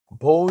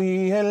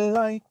בואי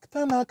אליי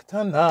קטנה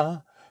קטנה,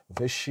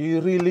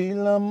 ושירי לי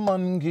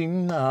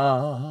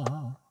למנגינה.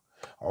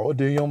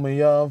 עוד יום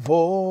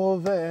יבוא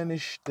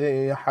ונשתה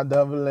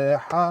יחדיו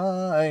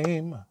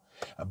לחיים,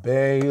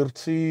 בעיר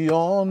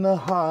ציון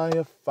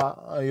היפה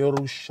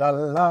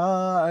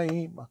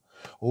ירושלים.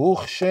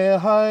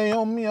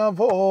 וכשהיום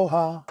יבוא,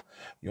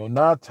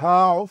 יונת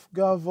העוף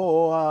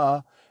גבוה,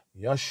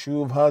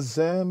 ישוב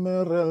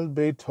הזמר אל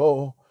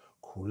ביתו,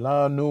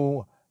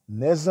 כולנו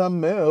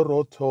נזמר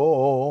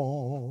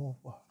אותו.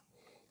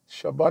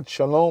 Shabbat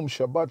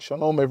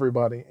shalom,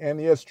 everybody. And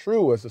yes,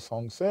 true, as the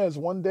song says,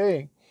 one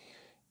day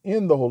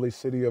in the holy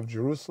city of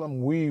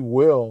Jerusalem, we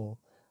will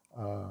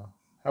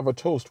have a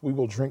toast. We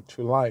will drink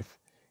to life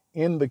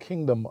in the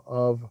kingdom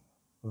of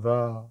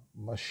the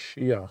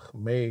Mashiach.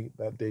 May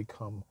that day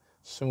come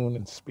soon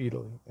and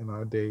speedily in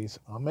our days.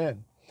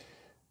 Amen.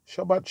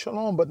 Shabbat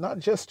shalom, but not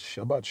just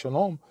Shabbat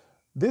shalom.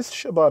 This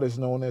Shabbat is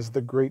known as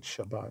the Great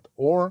Shabbat,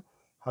 or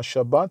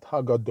HaShabbat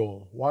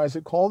HaGadol. Why is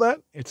it called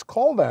that? It's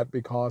called that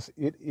because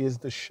it is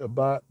the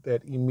Shabbat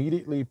that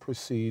immediately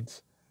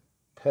precedes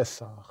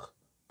Pesach,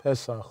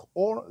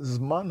 or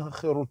Zman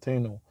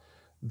HaCherutenu,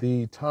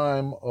 the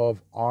time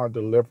of our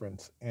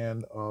deliverance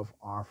and of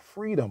our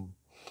freedom.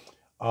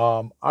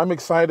 I'm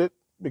excited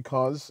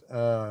because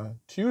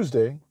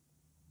Tuesday,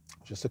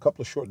 just a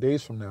couple of short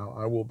days from now,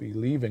 I will be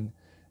leaving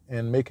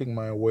and making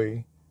my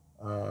way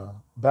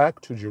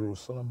back to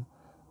Jerusalem.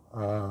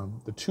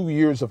 The 2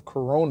 years of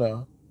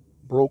Corona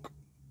broke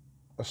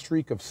a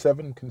streak of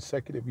 7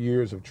 consecutive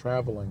years of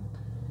traveling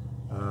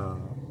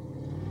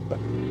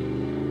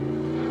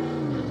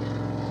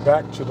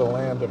back to the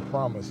land of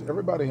promise.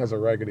 Everybody has a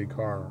raggedy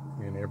car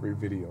in every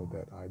video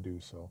that I do,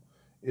 so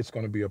it's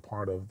going to be a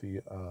part of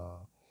the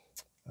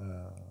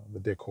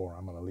decor.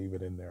 I'm going to leave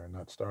it in there and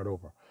not start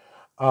over.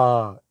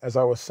 As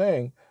I was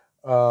saying,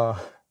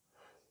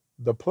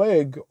 the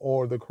plague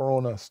or the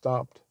Corona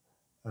stopped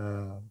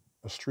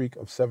a streak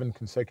of 7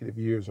 consecutive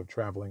years of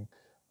traveling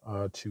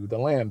to the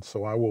land.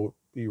 So I will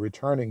be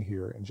returning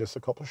here in just a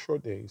couple of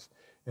short days,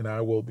 and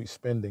I will be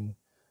spending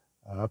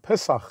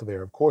Pesach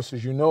there. Of course,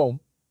 as you know,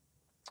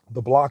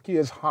 the block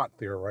is hot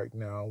there right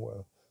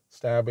now.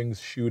 Stabbings,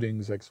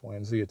 shootings, X, Y,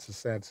 and Z. It's a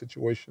sad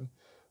situation,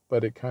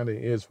 but it kind of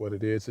is what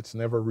it is. It's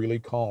never really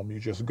calm. You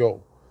just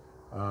go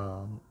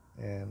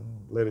and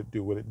let it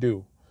do what it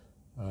do.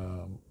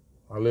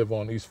 I live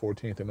on East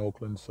 14th in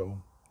Oakland, so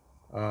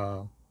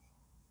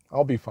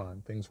I'll be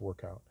fine. Things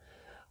work out.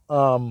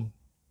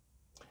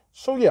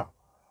 So yeah,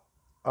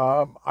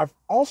 I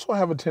also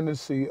have a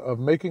tendency of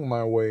making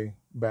my way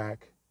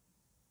back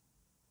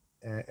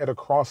at a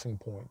crossing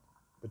point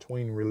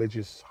between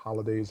religious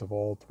holidays of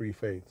all 3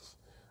 faiths.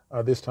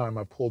 This time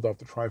I pulled off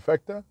the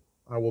trifecta.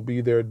 I will be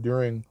there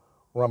during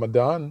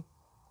Ramadan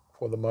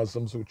for the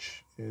Muslims,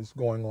 which is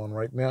going on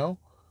right now,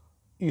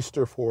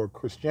 Easter for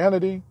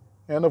Christianity,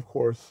 and of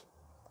course,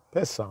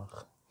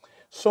 Pesach.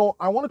 So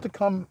I wanted to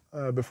come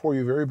before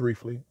you very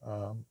briefly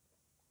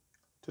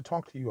to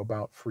talk to you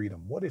about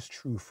freedom. What is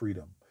true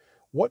freedom?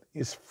 What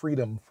is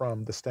freedom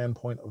from the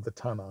standpoint of the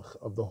Tanakh,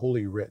 of the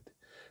Holy Writ?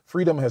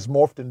 Freedom has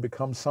morphed and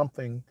become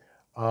something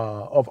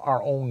of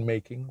our own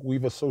making.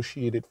 We've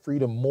associated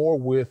freedom more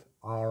with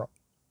our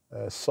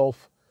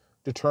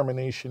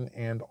self-determination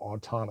and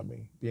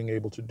autonomy, being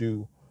able to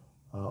do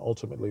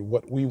ultimately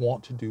what we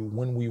want to do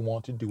when we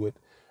want to do it,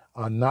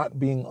 not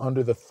being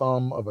under the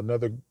thumb of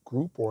another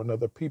group or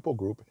another people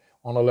group.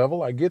 On a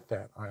level, I get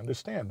that. I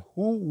understand.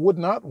 Who would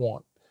not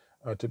want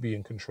to be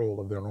in control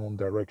of their own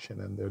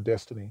direction and their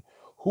destiny?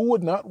 Who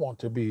would not want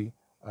to be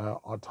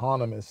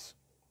autonomous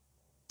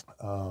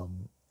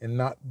and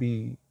not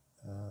be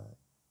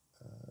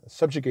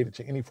subjugated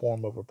to any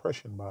form of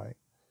oppression by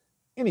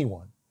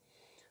anyone?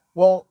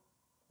 Well,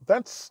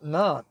 that's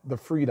not the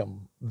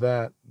freedom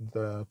that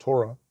the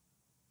Torah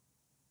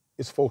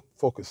is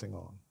focusing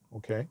on,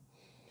 okay?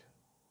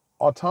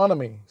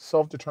 Autonomy,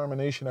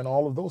 self-determination, and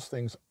all of those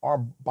things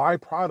are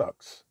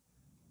byproducts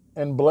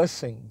and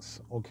blessings,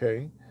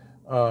 okay,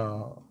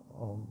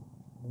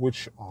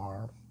 which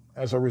are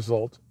as a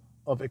result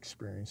of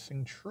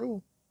experiencing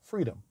true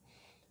freedom.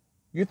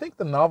 You think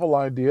the novel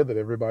idea that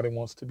everybody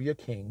wants to be a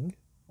king,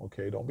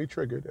 okay, don't be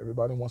triggered.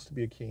 Everybody wants to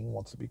be a king,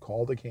 wants to be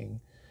called a king.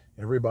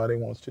 Everybody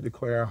wants to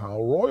declare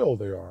how royal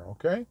they are,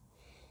 okay?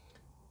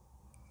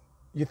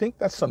 You think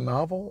that's a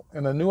novel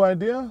and a new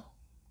idea?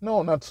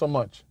 No, not so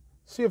much.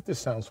 See if this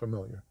sounds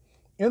familiar.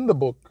 In the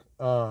book,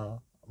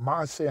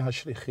 Messiah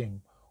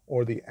Yeshua,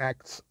 or the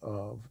Acts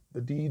of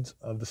the Deeds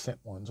of the Sent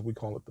Ones, we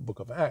call it the book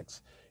of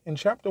Acts. In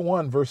chapter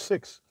 1, verse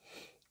 6,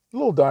 a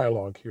little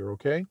dialogue here,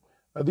 okay?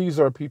 These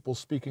are people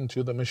speaking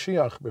to the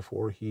Mashiach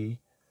before he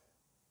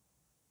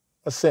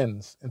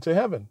ascends into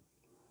heaven.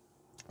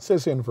 It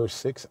says in verse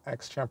 6,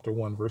 Acts chapter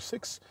 1, verse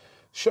 6,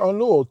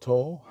 Sha'alu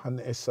oto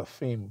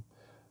hanesafim.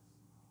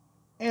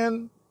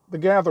 And the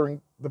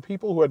gathering, the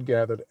people who had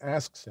gathered,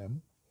 asks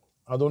him,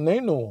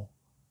 Adonenu,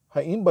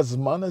 ha'im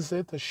bazman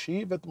hazeh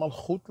tashiv et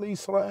malchut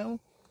le'Yisrael?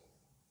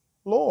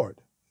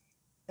 Lord,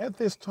 at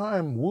this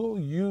time, will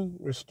you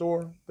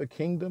restore the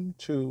kingdom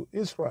to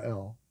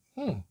Israel?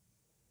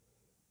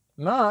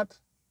 Not,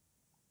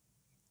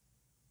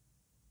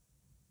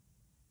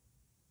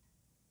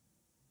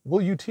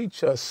 will you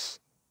teach us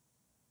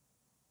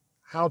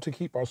how to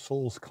keep our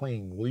souls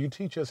clean? Will you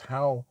teach us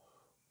how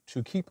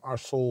to keep our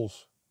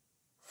souls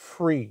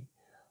free?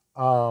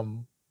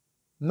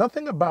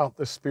 Nothing about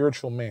the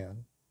spiritual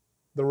man.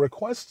 The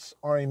requests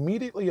are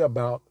immediately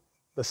about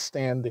the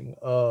standing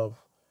of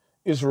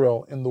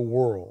Israel in the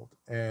world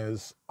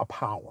as a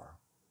power.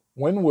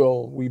 When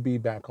will we be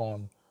back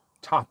on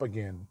top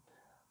again?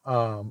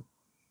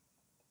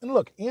 And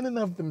look, in and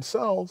of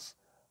themselves,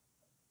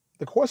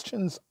 the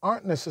questions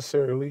aren't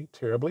necessarily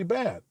terribly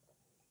bad.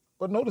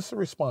 But notice the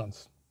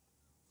response.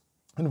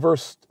 In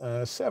verse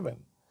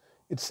 7,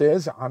 it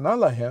says, Ana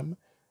lahem,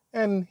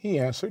 and he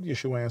answered,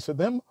 Yeshua answered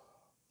them,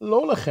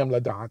 Lo lachem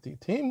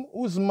lada'atitim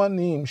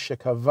uzmanim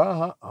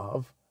shekava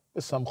ha'av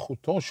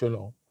b'samchuto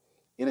shelo.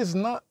 It is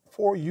not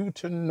for you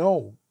to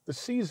know the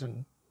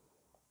season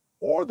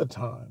or the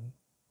time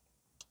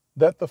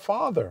that the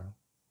Father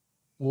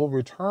will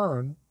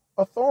return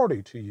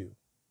authority to you.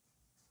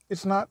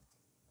 It's not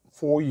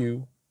for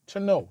you to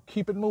know.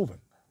 Keep it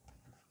moving.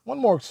 One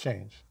more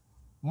exchange.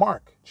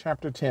 Mark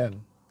chapter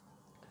 10.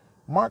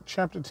 Mark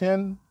chapter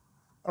 10,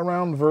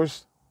 around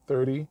verse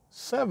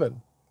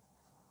 37.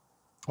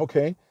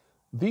 Okay,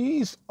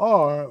 these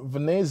are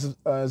Vnei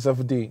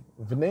Zavdi,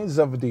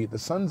 the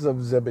sons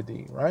of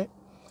Zebedee, right?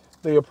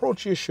 They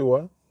approach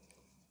Yeshua,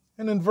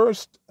 and in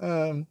verse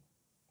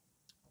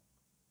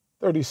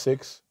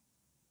 36,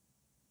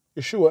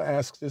 Yeshua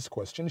asks this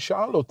question.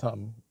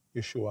 Sha'alotam,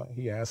 Yeshua,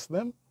 he asked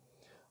them,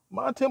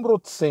 Ma'atem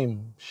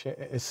rotzim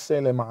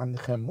she'eseh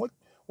lema'anchem.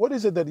 What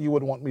is it that you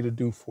would want me to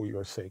do for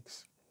your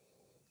sakes?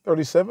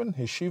 37,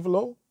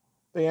 Heshivlo,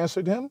 they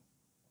answered him,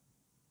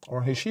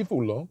 or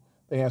Heshivulo,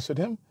 they answered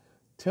him,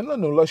 Ten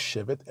lanu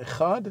lashevet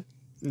echad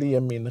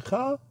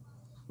liyamincha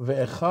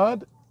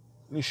ve'echad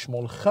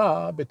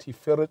lishmolcha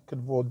betiferet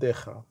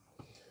kedvodecha.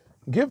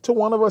 Give to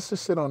one of us to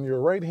sit on your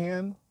right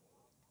hand,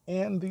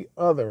 and the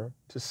other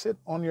to sit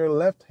on your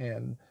left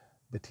hand,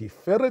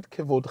 betiferet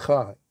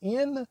kevodcha,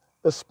 in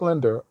the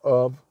splendor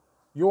of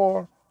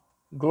your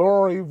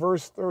glory.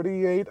 Verse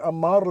 38,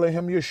 Amar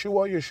lehem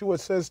Yeshua, Yeshua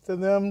says to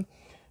them,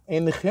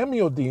 Enchem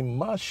yodim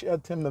ma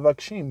she'atem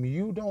mevakshim.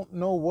 You don't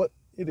know what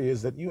it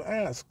is that you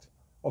asked.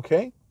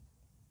 Okay?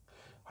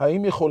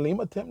 Haim yecholim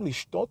atem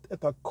lishtot et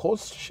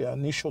hakos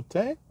she'ani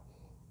shoteh?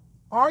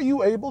 Are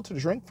you able to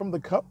drink from the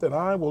cup that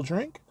I will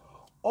drink?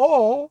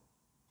 Or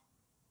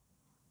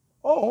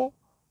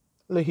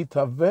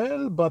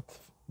lehitavel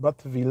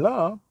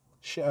batvila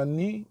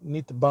she'ani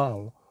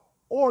nitbal,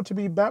 or to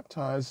be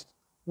baptized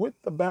with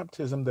the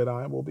baptism that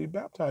I will be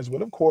baptized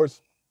with. Of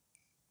course,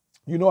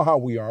 you know how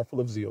we are, full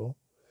of zeal.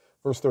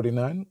 Verse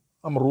 39,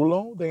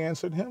 Amrulo, they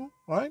answered him,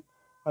 right?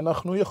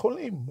 Anachnu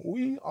yecholim,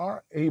 we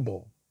are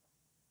able.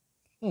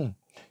 Hishiv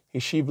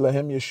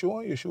lahem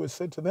Yeshua, Yeshua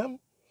said to them,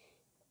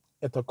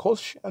 Et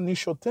hakos ani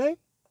shoteh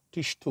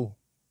tishtu.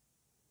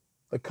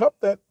 The cup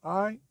that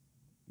I,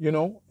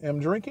 am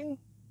drinking,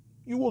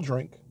 you will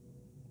drink.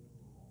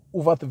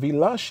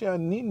 Uvatvila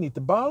she'ani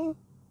nitbal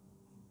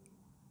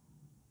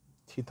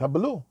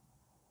titablu.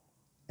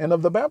 And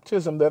of the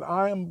baptism that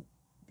I am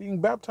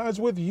being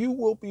baptized with, you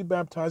will be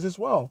baptized as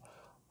well.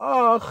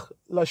 Ach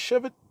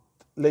lashevet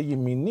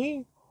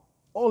leyimini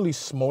o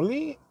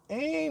lismoli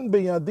ein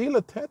beyadi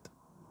latet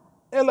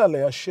ela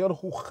leasher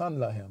huchan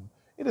lahem.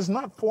 It is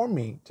not for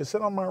me to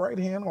sit on my right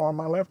hand or on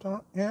my left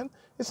hand.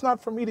 It's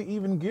not for me to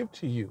even give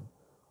to you,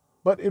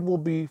 but it will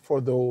be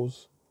for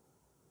those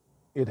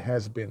it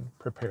has been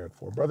prepared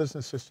for. Brothers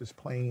and sisters,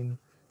 plain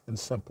and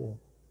simple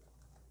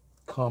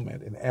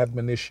comment and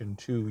admonition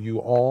to you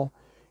all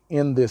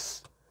in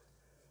this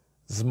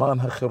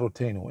Zman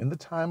HaCherotenu, in the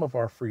time of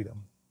our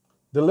freedom.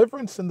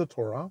 Deliverance in the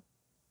Torah,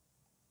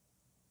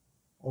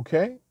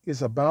 okay,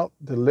 is about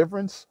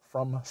deliverance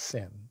from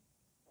sin.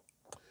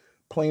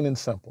 Plain and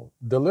simple.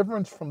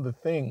 Deliverance from the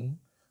thing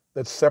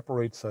that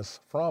separates us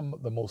from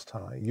the Most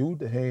High.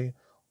 Yud, He,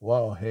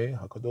 Waw, He,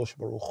 HaKadosh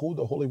Baruch Hu,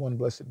 the Holy One,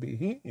 blessed be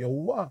He,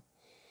 Yahuwah.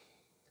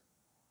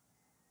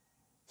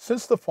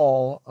 Since the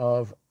fall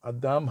of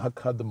Adam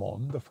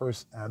HaKadmon, the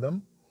first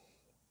Adam,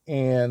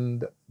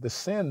 and the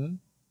sin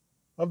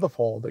of the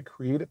fall that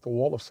created the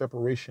wall of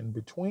separation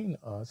between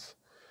us,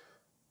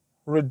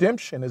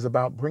 redemption is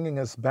about bringing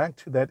us back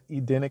to that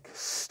Edenic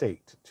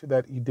state, to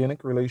that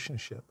Edenic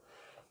relationship.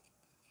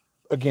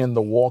 Again,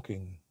 the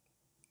walking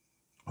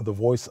of the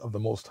voice of the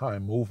Most High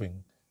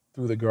moving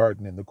through the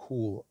garden in the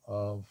cool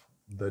of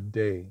the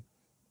day.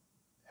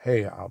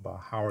 Hey, Abba,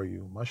 how are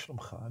you?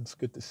 Mashlumcha, it's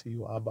good to see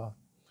you, Abba.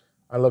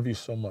 I love you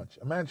so much.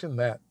 Imagine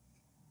that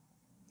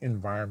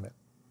environment,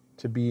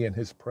 to be in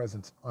his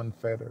presence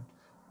unfettered,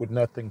 with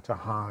nothing to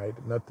hide,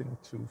 nothing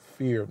to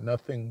fear,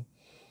 nothing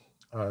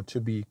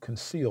to be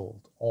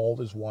concealed.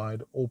 All is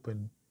wide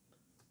open.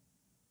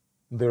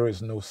 There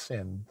is no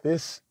sin.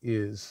 This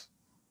is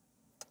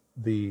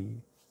the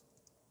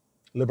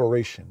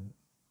liberation.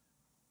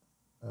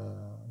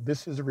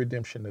 This is a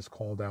redemption that's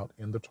called out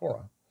in the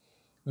Torah.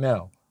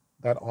 Now,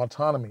 that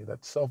autonomy,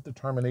 that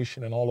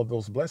self-determination, and all of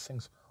those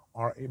blessings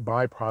are a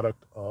byproduct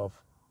of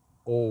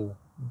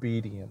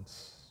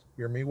obedience.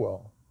 Hear me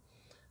well.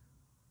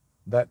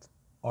 That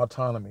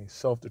autonomy,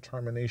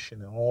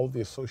 self-determination, and all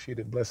the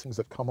associated blessings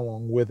that come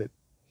along with it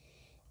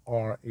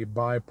are a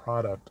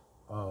byproduct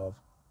of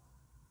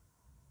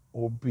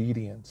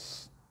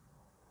obedience,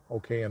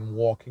 okay, and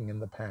walking in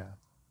the path.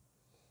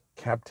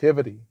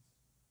 Captivity,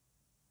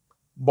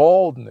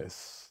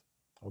 baldness,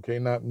 okay,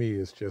 not me,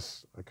 it's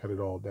just I cut it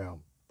all down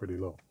pretty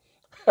low.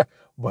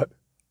 But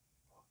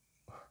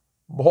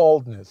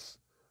baldness,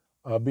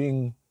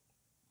 being,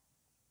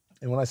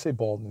 and when I say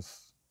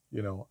baldness,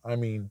 I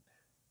mean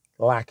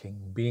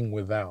lacking, being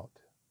without,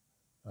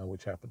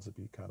 which happens to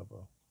be kind of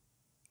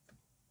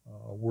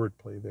a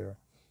wordplay there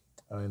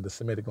in the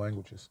Semitic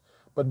languages.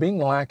 But being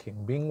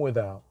lacking, being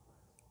without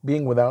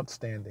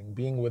standing,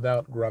 being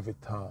without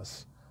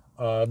gravitas,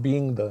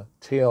 being the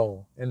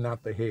tail and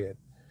not the head,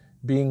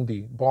 being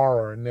the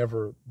borrower and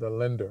never the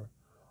lender,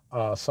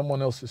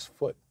 someone else's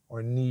foot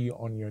or knee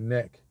on your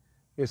neck.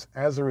 It's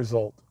as a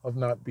result of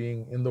not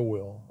being in the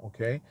will,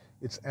 okay?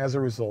 It's as a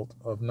result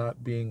of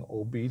not being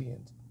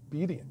obedient.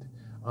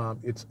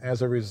 It's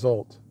as a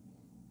result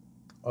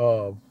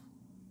of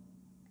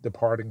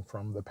departing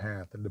from the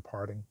path and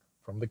departing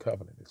from the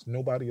covenant. It's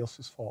nobody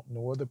else's fault,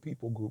 no other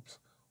people group's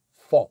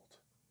fault.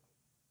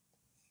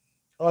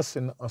 Us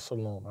and us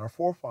alone, our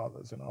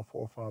forefathers and our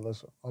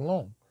forefathers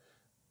alone.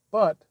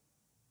 But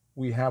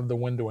we have the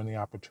window and the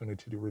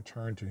opportunity to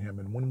return to him.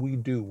 And when we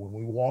do, when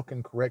we walk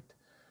in correct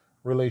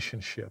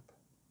relationship,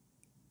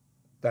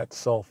 that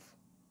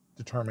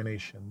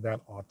self-determination,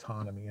 that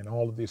autonomy, and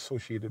all of the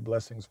associated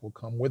blessings will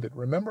come with it.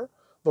 Remember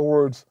the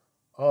words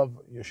of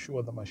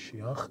Yeshua the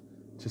Mashiach,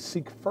 to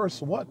seek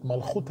first what?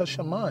 Malchut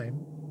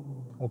HaShamayim,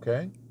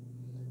 okay?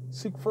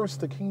 Seek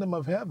first the kingdom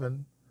of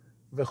heaven.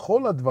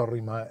 V'chol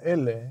hadvarim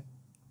ha'eleh,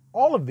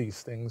 all of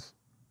these things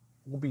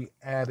will be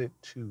added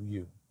to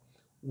you.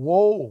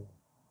 Woe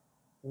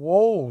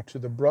to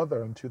the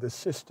brother and to the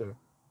sister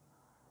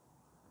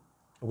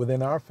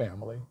within our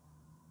family.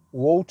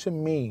 Woe to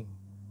me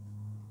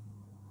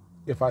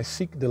if I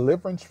seek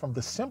deliverance from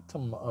the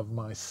symptom of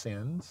my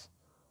sins,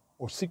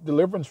 or seek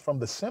deliverance from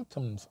the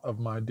symptoms of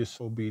my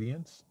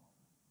disobedience,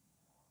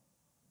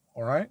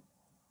 all right?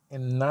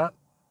 And not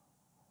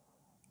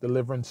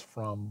deliverance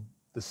from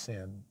the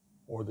sin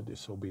or the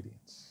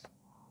disobedience.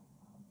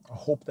 I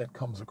hope that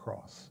comes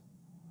across.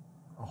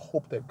 I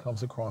hope that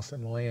comes across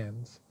and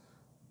lands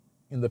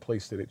in the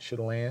place that it should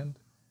land,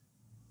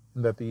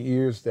 and that the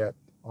ears that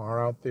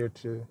are out there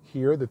to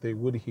hear, that they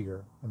would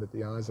hear, and that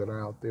the eyes that are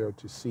out there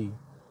to see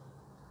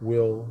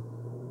will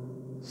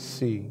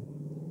see.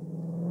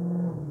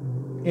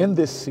 In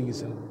this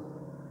season,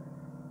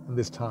 in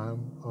this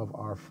time of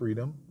our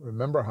freedom,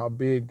 remember how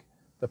big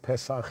the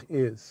Pesach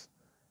is.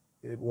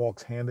 It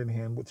walks hand in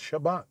hand with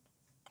Shabbat,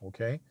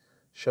 okay?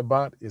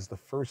 Shabbat is the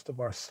first of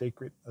our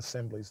sacred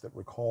assemblies that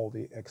recall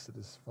the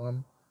Exodus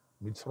from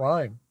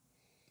Mitzrayim.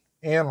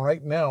 And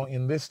right now,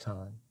 in this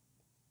time,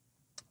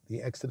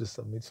 the Exodus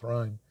of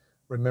Mitzrayim,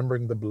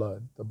 remembering the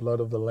blood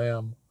of the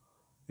Lamb,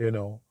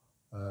 al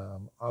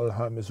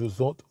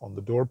ha-mezuzot on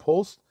the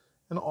doorpost,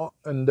 and al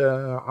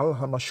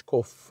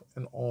ha-mashkof,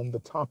 and on the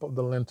top of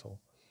the lintel,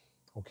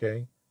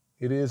 okay?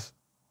 It is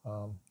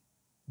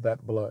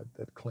that blood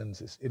that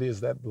cleanses. It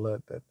is that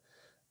blood that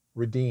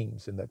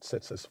redeems and that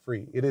sets us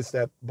free. It is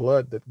that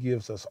blood that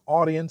gives us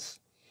audience,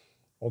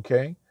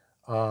 okay?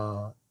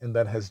 And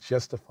that has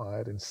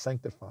justified and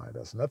sanctified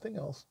us. Nothing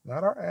else,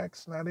 not our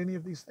acts, not any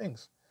of these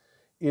things.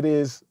 It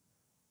is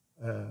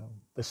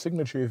the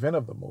signature event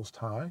of the Most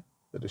High,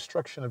 the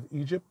destruction of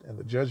Egypt and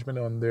the judgment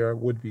on their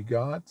would-be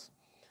gods,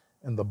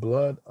 and the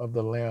blood of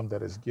the Lamb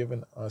that has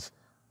given us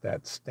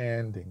that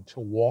standing to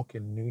walk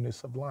in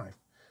newness of life.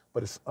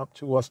 But it's up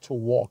to us to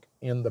walk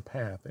in the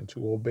path and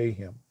to obey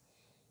him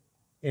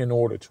in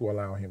order to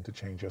allow him to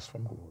change us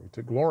from glory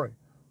to glory.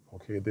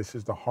 Okay, this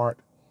is the heart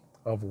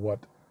of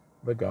what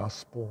the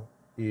gospel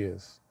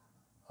is.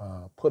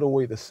 Put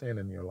away the sin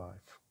in your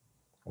life.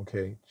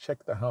 Okay,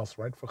 check the house,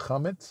 right? For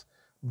chametz,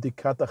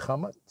 dikata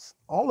chametz,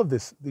 all of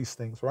these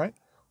things, right,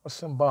 are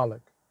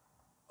symbolic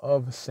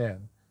of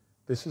sin.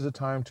 This is a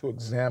time to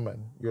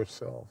examine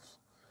yourselves,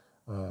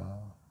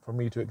 for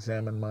me to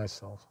examine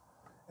myself,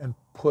 and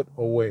put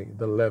away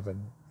the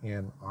leaven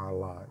in our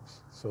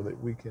lives so that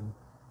we can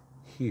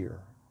hear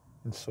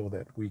and so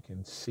that we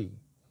can see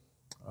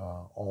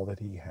all that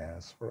he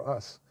has for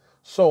us.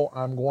 So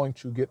I'm going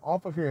to get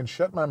off of here and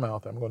shut my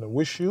mouth. I'm going to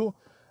wish you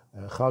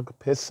Chag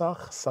Pesach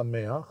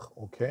Sameach,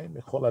 okay,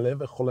 Mechol Halev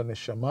Vechol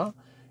Neshama,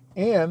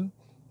 and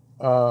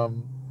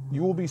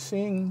you will be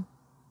seeing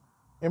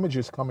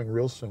images coming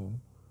real soon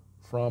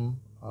from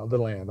the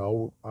land.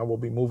 I will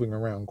be moving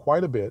around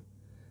quite a bit,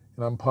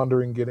 and I'm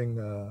pondering getting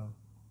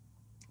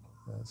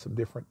some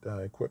different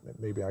equipment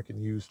maybe I can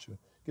use to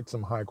get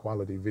some high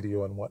quality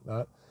video and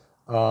whatnot.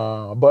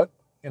 But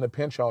in a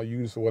pinch, I'll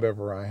use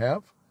whatever I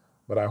have.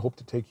 But I hope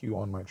to take you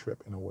on my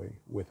trip in a way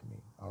with me.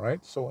 All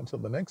right. So until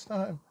the next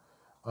time,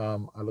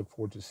 I look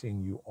forward to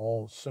seeing you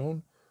all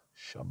soon.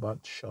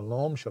 Shabbat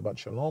Shalom,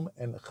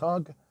 and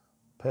Chag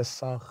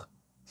Pesach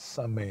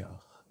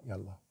Sameach.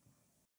 Yalla.